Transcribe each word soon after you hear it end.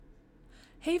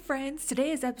Hey friends, today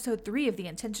is episode 3 of the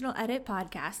Intentional Edit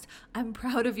podcast. I'm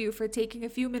proud of you for taking a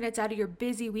few minutes out of your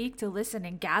busy week to listen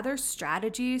and gather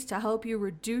strategies to help you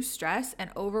reduce stress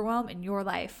and overwhelm in your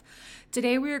life.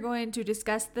 Today we are going to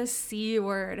discuss the C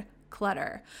word,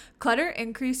 clutter. Clutter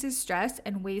increases stress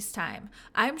and wastes time.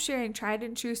 I'm sharing tried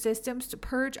and true systems to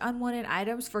purge unwanted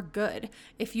items for good.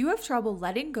 If you have trouble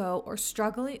letting go or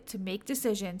struggling to make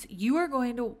decisions, you are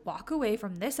going to walk away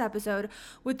from this episode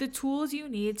with the tools you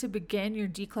need to begin your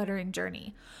decluttering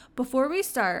journey. Before we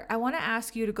start, I want to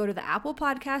ask you to go to the Apple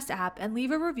Podcast app and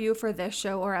leave a review for this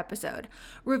show or episode.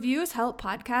 Reviews help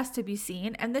podcasts to be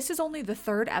seen, and this is only the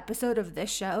 3rd episode of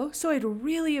this show, so I'd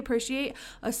really appreciate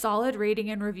a solid rating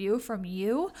and review from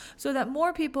you so that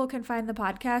more people can find the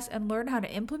podcast and learn how to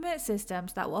implement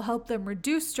systems that will help them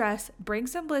reduce stress, bring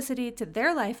simplicity to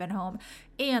their life and home,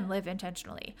 and live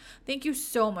intentionally. Thank you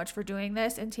so much for doing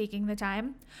this and taking the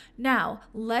time. Now,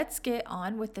 let's get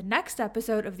on with the next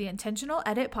episode of the Intentional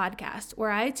Edit podcast,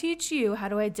 where I teach you how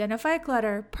to identify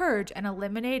clutter, purge, and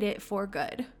eliminate it for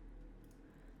good.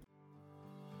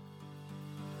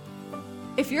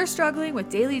 If you're struggling with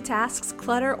daily tasks,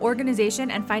 clutter, organization,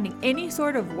 and finding any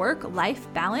sort of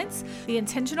work-life balance, the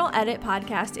Intentional Edit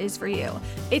podcast is for you.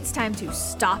 It's time to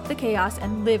stop the chaos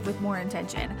and live with more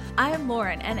intention. I am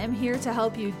Lauren, and I'm here to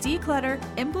help you declutter,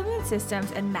 implement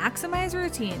systems, and maximize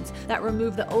routines that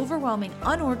remove the overwhelming,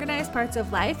 unorganized parts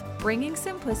of life, bringing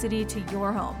simplicity to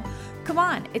your home. Come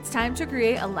on, it's time to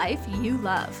create a life you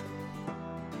love.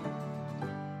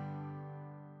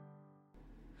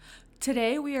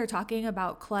 Today, we are talking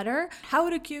about clutter, how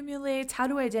it accumulates, how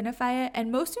to identify it,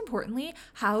 and most importantly,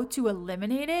 how to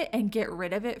eliminate it and get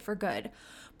rid of it for good.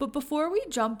 But before we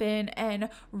jump in and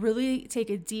really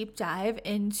take a deep dive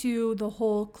into the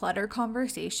whole clutter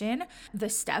conversation, the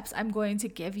steps I'm going to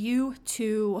give you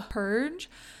to purge,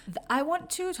 I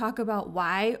want to talk about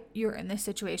why you're in this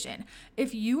situation.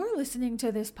 If you are listening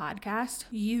to this podcast,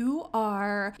 you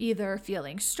are either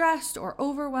feeling stressed or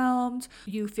overwhelmed,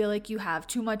 you feel like you have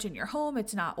too much in your home,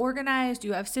 it's not organized,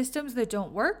 you have systems that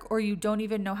don't work, or you don't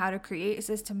even know how to create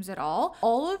systems at all.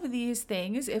 All of these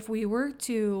things, if we were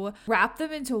to wrap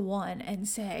them into one and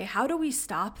say, how do we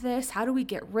stop this? How do we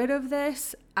get rid of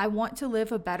this? I want to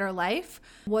live a better life.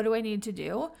 What do I need to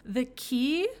do? The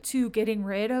key to getting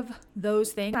rid of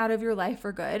those things out of your life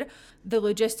for good, the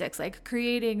logistics, like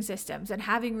creating systems and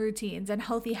having routines and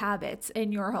healthy habits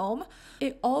in your home,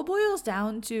 it all boils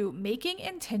down to making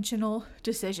intentional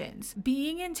decisions.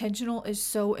 Being intentional is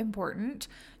so important.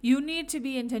 You need to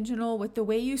be intentional with the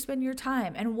way you spend your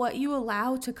time and what you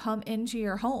allow to come into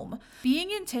your home.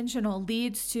 Being intentional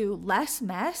leads to less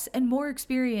mess and more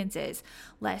experiences,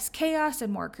 less chaos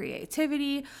and more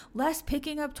creativity, less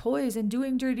picking up toys and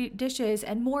doing dirty dishes,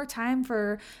 and more time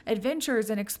for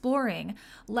adventures and exploring,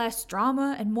 less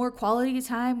drama and more quality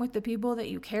time with the people that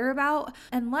you care about,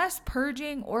 and less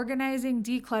purging, organizing,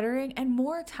 decluttering, and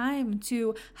more time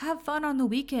to have fun on the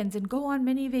weekends and go on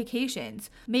mini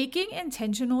vacations. Making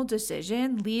intentional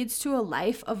decision leads to a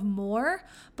life of more,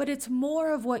 but it's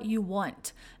more of what you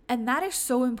want. And that is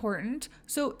so important.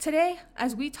 So today,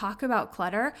 as we talk about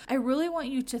clutter, I really want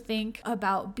you to think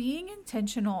about being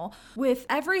intentional with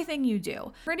everything you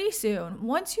do. Pretty soon,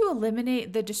 once you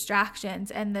eliminate the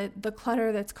distractions and the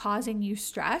clutter that's causing you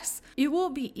stress, it will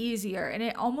be easier, and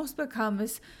it almost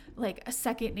becomes like a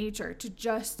second nature to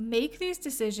just make these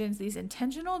decisions, these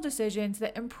intentional decisions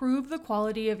that improve the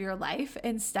quality of your life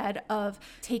instead of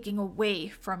taking away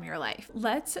from your life.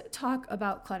 Let's talk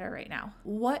about clutter right now.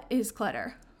 What is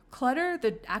clutter? Clutter,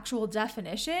 the actual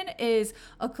definition, is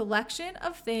a collection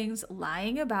of things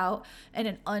lying about in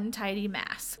an untidy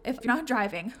mass. If you're not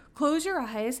driving, close your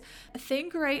eyes.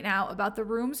 Think right now about the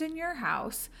rooms in your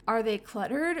house. Are they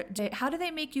cluttered? How do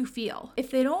they make you feel? If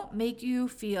they don't make you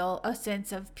feel a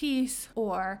sense of peace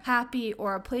or happy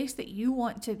or a place that you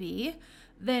want to be,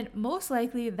 then most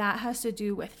likely that has to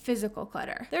do with physical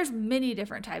clutter. There's many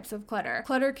different types of clutter.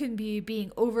 Clutter can be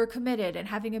being overcommitted and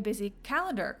having a busy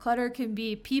calendar. Clutter can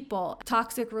be people,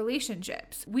 toxic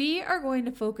relationships. We are going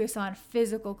to focus on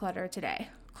physical clutter today.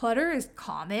 Clutter is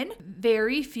common.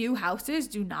 Very few houses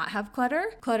do not have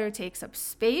clutter. Clutter takes up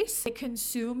space, it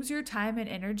consumes your time and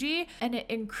energy, and it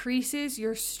increases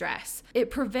your stress. It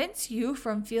prevents you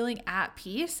from feeling at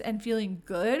peace and feeling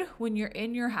good when you're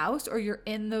in your house or you're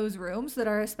in those rooms that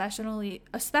are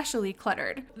especially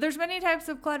cluttered. There's many types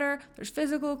of clutter. There's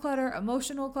physical clutter,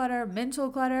 emotional clutter, mental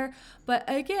clutter. But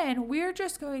again, we're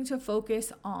just going to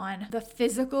focus on the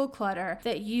physical clutter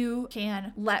that you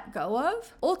can let go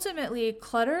of. Ultimately,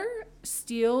 clutter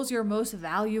steals your most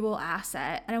valuable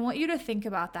asset. And I want you to think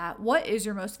about that. What is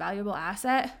your most valuable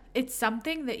asset? It's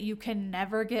something that you can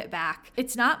never get back.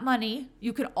 It's not money.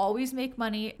 You can always make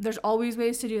money. There's always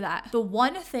ways to do that. The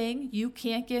one thing you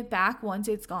can't get back once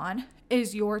it's gone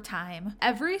is your time.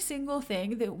 Every single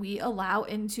thing that we allow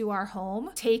into our home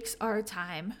takes our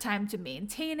time. Time to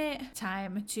maintain it,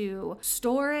 time to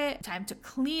store it, time to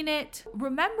clean it.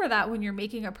 Remember that when you're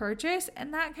making a purchase,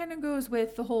 and that kind of goes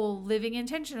with the whole living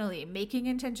intentionally, making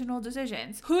intentional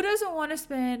decisions. Who doesn't want to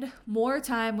spend more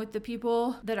time with the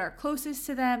people that are closest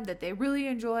to them, that they really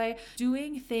enjoy,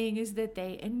 doing things that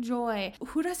they enjoy?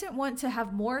 Who doesn't want to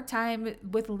have more time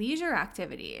with leisure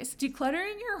activities?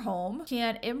 Decluttering your home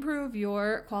can improve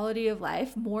your quality of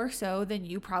life more so than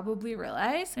you probably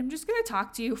realize. I'm just going to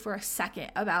talk to you for a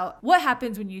second about what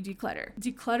happens when you declutter.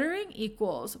 Decluttering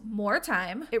equals more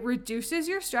time. It reduces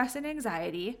your stress and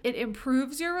anxiety. It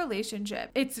improves your relationship.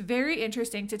 It's very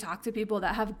interesting to talk to people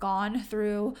that have gone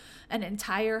through an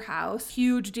entire house,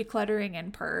 huge decluttering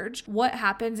and purge, what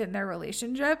happens in their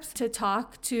relationships, to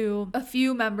talk to a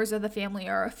few members of the family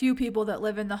or a few people that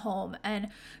live in the home and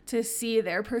to see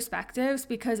their perspectives,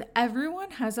 because everyone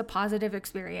has a positive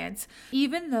experience.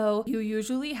 Even though you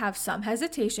usually have some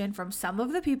hesitation from some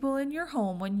of the people in your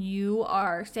home when you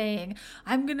are saying,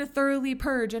 I'm going to thoroughly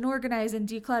purge and organize and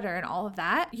declutter and all of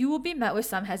that, you will be met with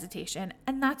some hesitation,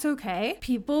 and that's okay.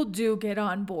 People do get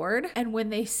on board, and when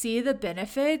they see the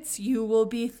benefits, you will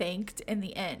be thanked in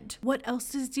the end. What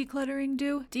else does decluttering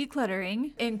do?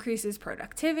 Decluttering increases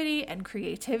productivity and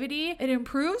creativity. It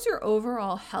improves your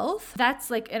overall health. That's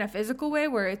like in a physical way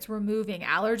where it's removing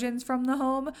allergens from the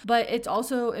home, but it's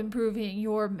also improving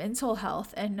your mental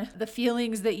health and the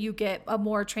feelings that you get, a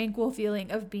more tranquil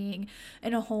feeling of being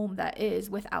in a home that is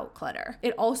without clutter.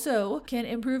 It also can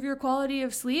improve your quality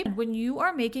of sleep. When you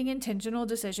are making intentional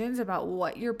decisions about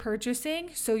what you're purchasing,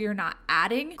 so you're not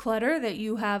adding clutter that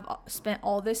you have spent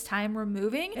all this time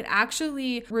removing, it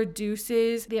actually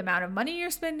reduces the amount of money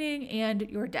you're spending and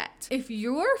your debt. If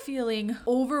you're feeling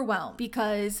overwhelmed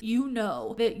because you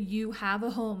know that you have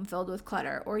a home filled with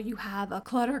clutter, or you have a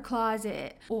clutter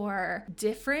closet, or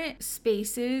different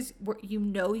spaces where you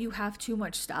know you have too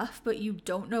much stuff but you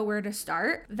don't know where to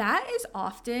start, that is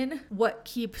often what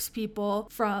keeps people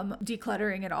from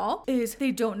decluttering at all, is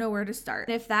they don't know where to start.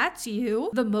 If that's you,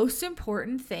 the most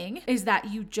important thing is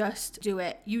that you just do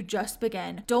it. You just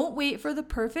begin. Don't wait for the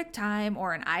perfect time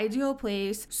or an ideal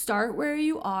place. Start where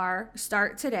you are.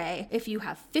 Start today. If you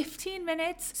have 15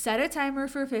 minutes, set a timer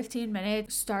for 15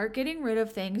 minutes. Start getting rid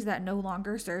of things that no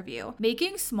longer serve you.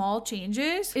 Making small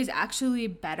changes is actually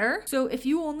better. So if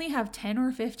you only have 10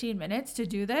 or 15 minutes to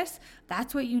do this,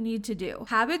 that's what you need to do.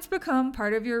 Habits become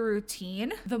part of your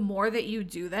routine the more that you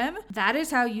do them. That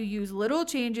is how you use little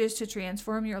changes to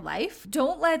transform your life.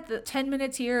 Don't let the 10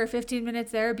 minutes here or 15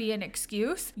 minutes there be an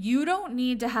excuse. You don't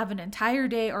need to have an entire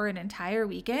day or an entire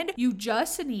weekend. You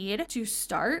just need to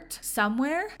start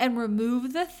somewhere and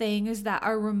remove the things that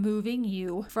are removing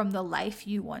you from the life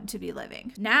you want to be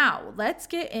living. Now, let's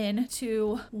get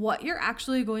into what you're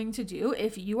actually going to do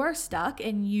if you are stuck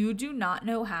and you do not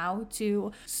know how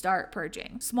to start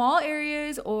purging. Small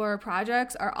areas or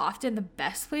projects are often the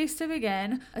best place to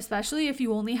begin, especially if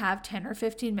you only have 10 or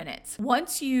 15 minutes.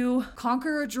 Once you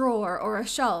conquer a drawer or a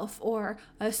shelf or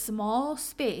a small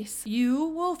space, you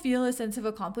will feel a sense of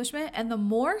accomplishment. And the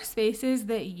more spaces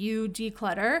that you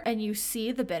declutter and you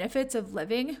see the benefits of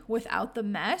living without the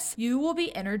mess, you will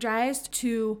be energized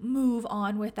to move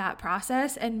on with that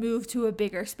process and move to a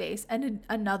bigger space and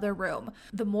another room.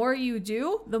 The more you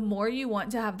do, the more you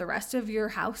want to have the rest of your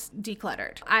house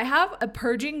decluttered. I have a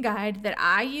purging guide that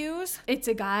I use. It's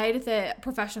a guide that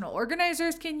professional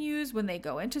organizers can use when they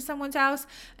go into someone's house,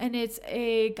 and it's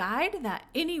a guide that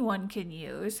anyone can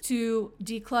use to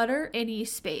declutter any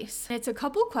space. It's a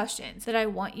couple questions that I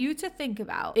want you to think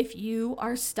about if you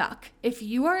are stuck. If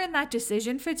you are in that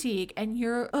decision fatigue and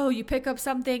you pick up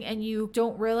something and you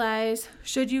don't realize,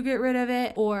 should you get rid of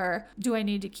it or do I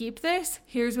need to keep this?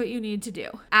 Here's what you need to do.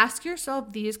 Ask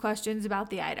yourself these questions about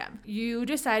the item. You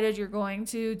decided you're going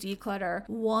to declutter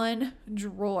one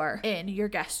drawer in your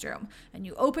guest room, and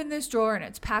you open this drawer and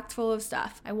it's packed full of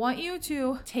stuff. I want you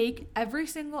to take every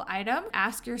single item,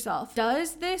 ask yourself,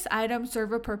 does this item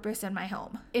serve a purpose in my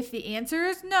home? If the answer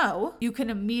is no, you can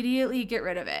immediately get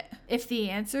rid of it. If the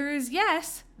answer is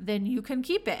yes, then you can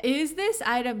keep it. Is this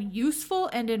item useful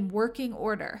and in working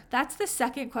order? That's the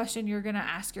second question you're going to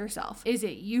ask yourself. Is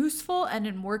it useful and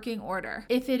in working order?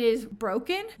 If it is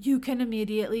broken, you can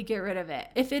immediately get rid of it.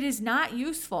 If it is not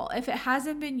useful, if it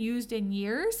hasn't been used in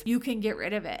years, you can get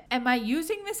rid of it. Am I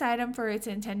using this item for its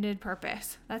intended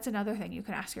purpose? That's another thing you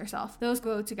can ask yourself. Those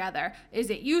go together. Is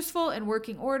it useful and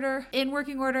working order,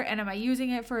 and am I using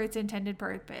it for its intended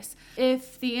purpose?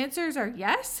 If the answers are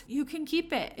yes, you can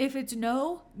keep it. If it's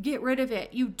no, get rid of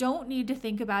it. You don't need to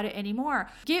think about it anymore.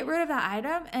 Get rid of that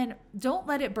item and don't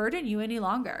let it burden you any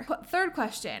longer. Third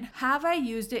question, have I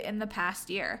used it in the past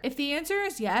year? If the answer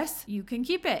is yes, you can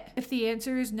keep it. If the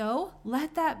answer is no,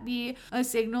 let that be a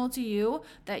signal to you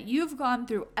that you've gone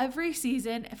through every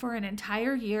season for an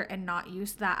entire year and not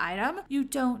used that item. You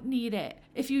don't need it.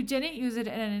 If you didn't use it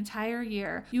in an entire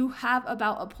year, you have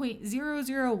about a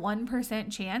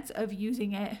 0.001% chance of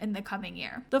using it in the coming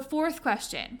year. The fourth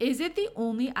question, is it the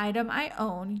only item I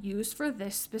own used for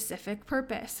this specific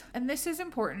purpose? And this is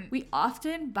important. We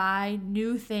often buy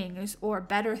new things or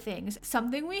better things.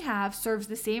 Something we have serves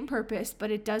the same purpose,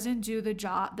 but it doesn't do the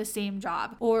same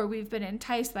job. Or we've been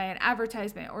enticed by an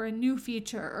advertisement or a new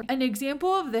feature. An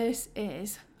example of this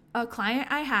is a client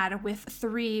I had with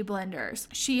 3 blenders.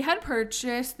 She had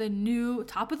purchased the new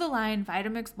top of the line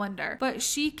Vitamix blender, but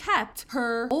she kept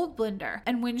her old blender.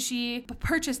 And when she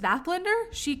purchased that blender,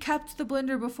 she kept the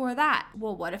blender before that.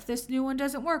 Well, what if this new one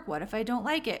doesn't work? What if I don't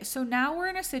like it? So now we're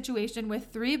in a situation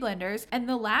with 3 blenders, and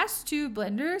the last 2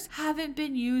 blenders haven't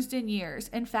been used in years.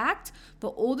 In fact,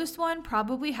 the oldest one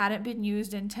probably hadn't been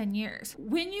used in 10 years.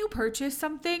 When you purchase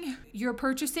something, you're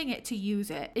purchasing it to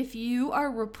use it. If you are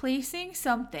replacing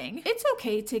something, it's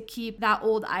okay to keep that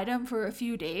old item for a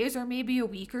few days or maybe a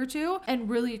week or 2 and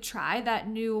really try that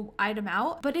new item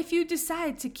out. But if you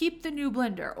decide to keep the new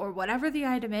blender or whatever the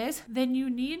item is, then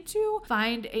you need to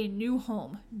find a new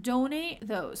home. Donate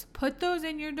those. Put those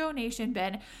in your donation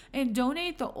bin and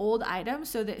donate the old items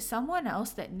so that someone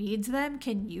else that needs them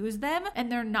can use them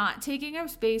and they're not taking up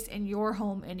space in your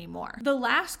home anymore. The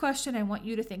last question I want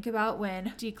you to think about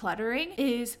when decluttering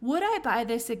is, would I buy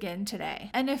this again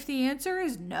today? And if the answer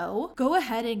is no, go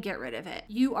ahead and get rid of it.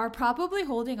 You are probably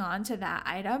holding on to that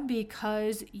item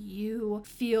because you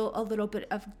feel a little bit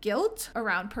of guilt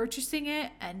around purchasing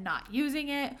it and not using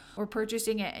it, or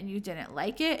purchasing it and you didn't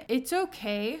like it. It's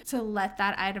okay to let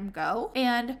that item go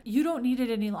and you don't need it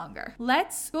any longer.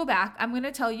 Let's go back. I'm going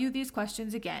to tell you these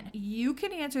questions again. You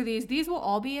can answer these. These will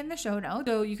all be in the show notes.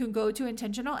 So you can go to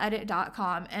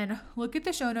intentionaledit.com and look at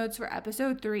the show notes for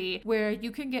episode 3 where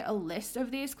you can get a list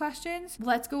of these questions.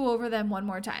 Let's go over them one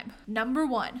more time. Number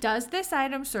 1, does this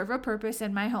item serve a purpose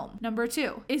in my home? Number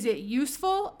 2, is it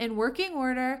useful in working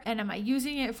order and am I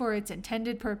using it for its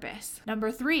intended purpose?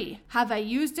 Number 3, have I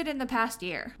used it in the past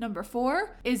year? Number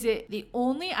 4, is it the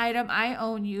only item I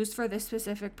own used for this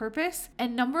specific purpose?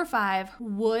 And number 5,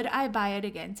 would I buy it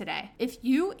again today? If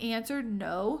you answered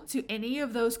no to any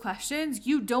of those questions,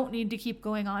 you don't need to keep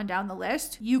going on down the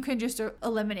list. You can just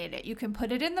eliminate it. You can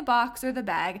put it in the box or the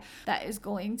bag that is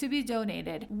going to be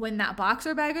donated. When that box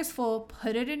or bag is full,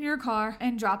 put it in your car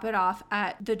and drop it off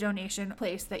at the donation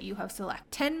place that you have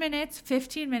selected. 10 minutes,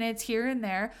 15 minutes here and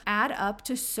there add up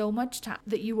to so much time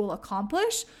that you will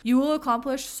accomplish. You will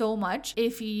accomplish so much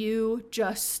if you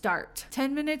just start.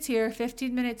 10 minutes here,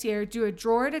 15 minutes here, do a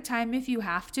drawer at a time if you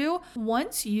have to.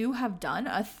 Once you have done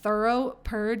a thorough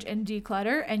purge and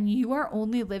declutter and you are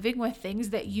only living with things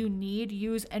that you need,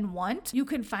 use, and want, you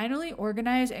can finally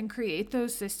organize and create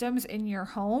those systems in your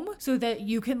home so that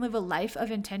you can live a life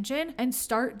of intention and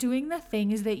start doing the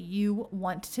things that you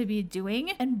want to be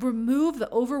doing and remove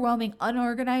the overwhelming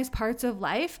unorganized parts of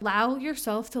life. Allow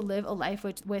yourself to live a life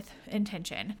with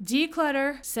intention.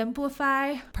 Declutter,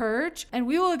 simplify, purge, and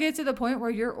we will get to the point where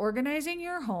you're organizing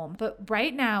your home. But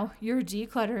right now you're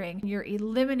decluttering, you're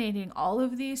eliminating all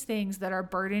of these things that are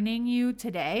burdening you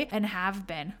today and have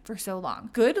been for so long.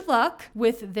 Good luck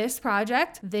with this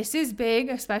project. This is big,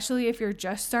 especially if you're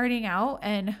just starting out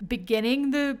and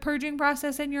beginning the purging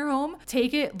process in your home.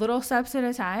 Take it little steps at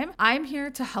a time. I'm here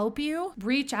to help you.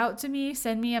 Reach out to me,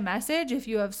 send me a message if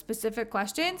you have specific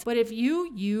questions. But if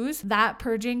you use that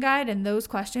purging guide and those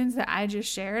questions that I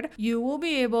just shared, you will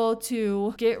be able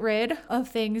to get rid of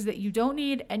things that you don't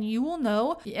need, and you will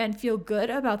know and feel good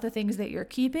about the things that you're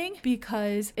keeping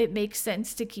because it makes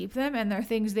sense to keep them and they're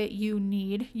things that you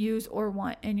need, use, or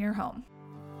want in your home.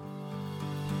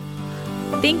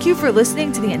 Thank you for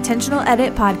listening to the Intentional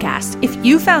Edit podcast. If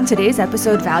you found today's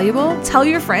episode valuable, tell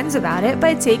your friends about it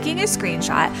by taking a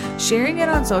screenshot, sharing it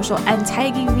on social, and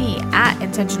tagging me at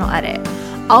Intentional Edit.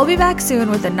 I'll be back soon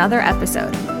with another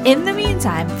episode. In the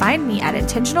meantime, find me at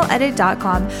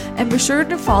intentionaledit.com and be sure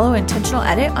to follow Intentional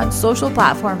Edit on social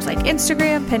platforms like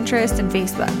Instagram, Pinterest, and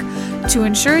Facebook. To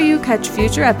ensure you catch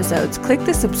future episodes, click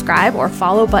the subscribe or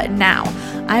follow button now.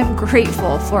 I'm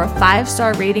grateful for a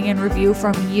 5-star rating and review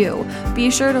from you.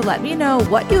 Be sure to let me know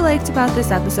what you liked about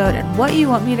this episode and what you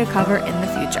want me to cover in the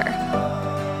future.